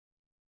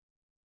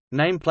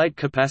Nameplate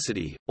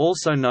capacity,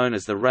 also known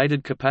as the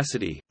rated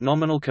capacity,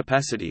 nominal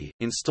capacity,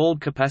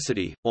 installed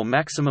capacity, or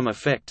maximum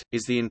effect,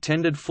 is the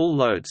intended full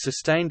load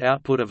sustained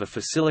output of a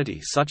facility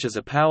such as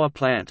a power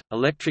plant,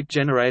 electric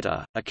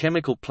generator, a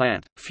chemical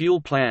plant, fuel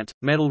plant,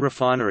 metal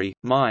refinery,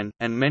 mine,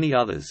 and many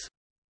others.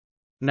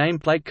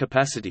 Nameplate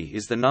capacity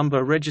is the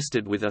number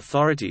registered with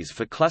authorities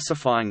for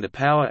classifying the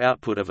power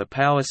output of a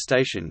power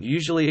station,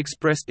 usually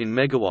expressed in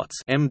megawatts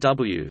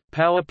 (MW).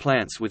 Power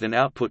plants with an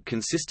output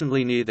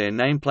consistently near their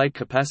nameplate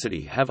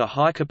capacity have a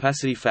high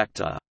capacity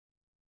factor.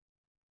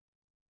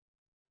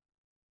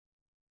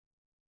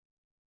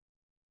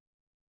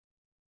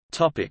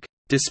 Topic: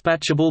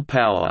 Dispatchable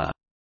power.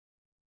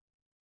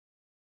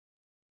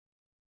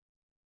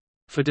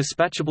 For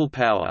dispatchable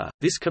power,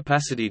 this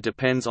capacity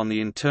depends on the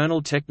internal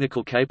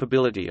technical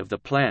capability of the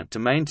plant to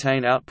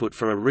maintain output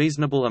for a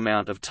reasonable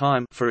amount of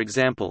time, for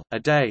example, a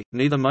day,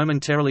 neither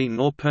momentarily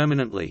nor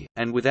permanently,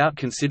 and without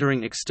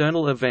considering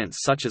external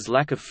events such as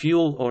lack of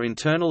fuel or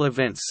internal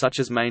events such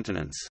as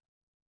maintenance.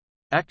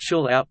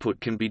 Actual output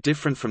can be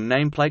different from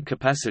nameplate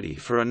capacity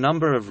for a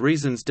number of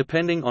reasons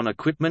depending on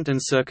equipment and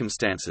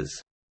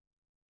circumstances.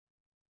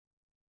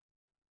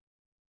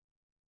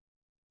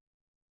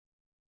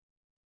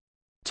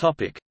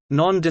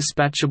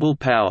 Non-dispatchable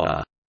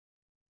power.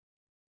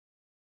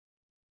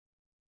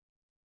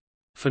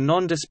 For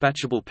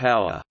non-dispatchable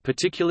power,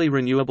 particularly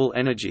renewable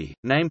energy,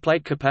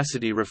 nameplate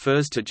capacity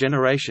refers to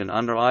generation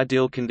under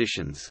ideal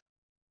conditions.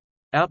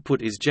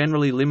 Output is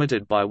generally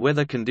limited by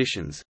weather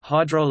conditions,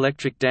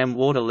 hydroelectric dam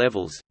water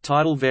levels,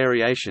 tidal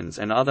variations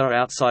and other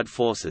outside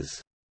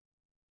forces.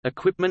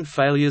 Equipment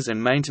failures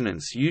and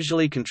maintenance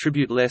usually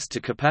contribute less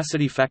to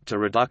capacity factor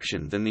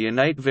reduction than the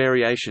innate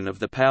variation of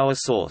the power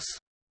source.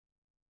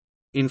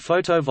 In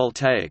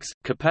photovoltaics,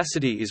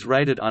 capacity is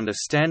rated under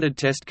standard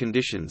test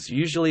conditions,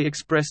 usually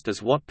expressed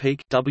as watt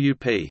peak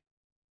 (WP).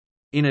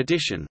 In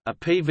addition, a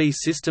PV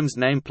system's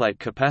nameplate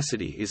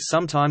capacity is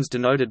sometimes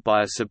denoted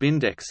by a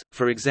subindex,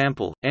 for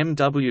example,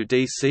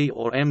 MWDC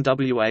or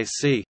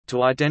MWAC,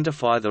 to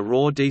identify the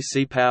raw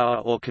DC power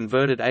or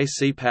converted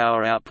AC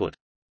power output.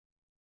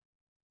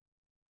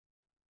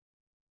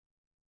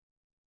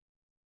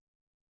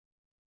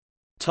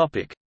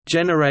 Topic: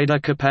 Generator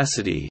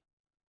capacity.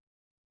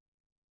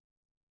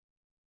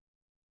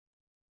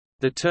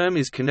 The term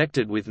is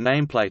connected with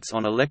nameplates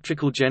on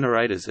electrical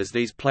generators, as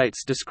these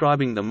plates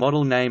describing the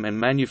model name and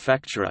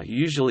manufacturer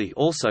usually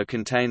also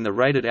contain the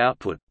rated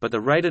output, but the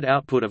rated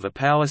output of a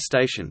power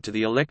station to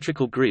the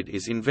electrical grid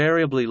is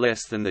invariably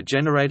less than the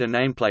generator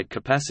nameplate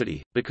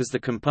capacity, because the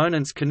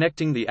components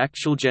connecting the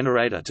actual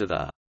generator to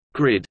the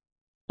grid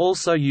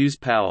also use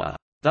power.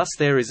 Thus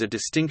there is a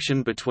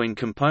distinction between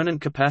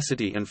component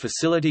capacity and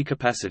facility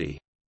capacity.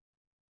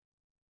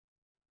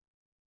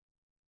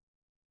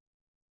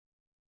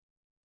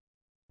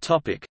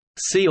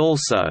 See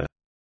also: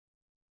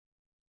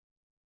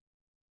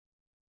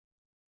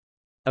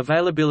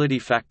 Availability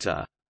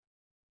factor,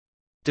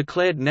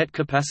 Declared net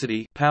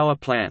capacity power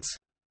plants,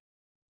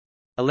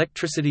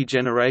 Electricity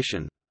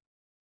generation,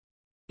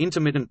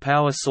 Intermittent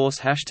power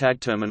source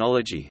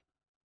 #terminology,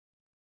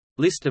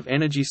 List of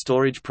energy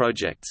storage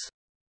projects.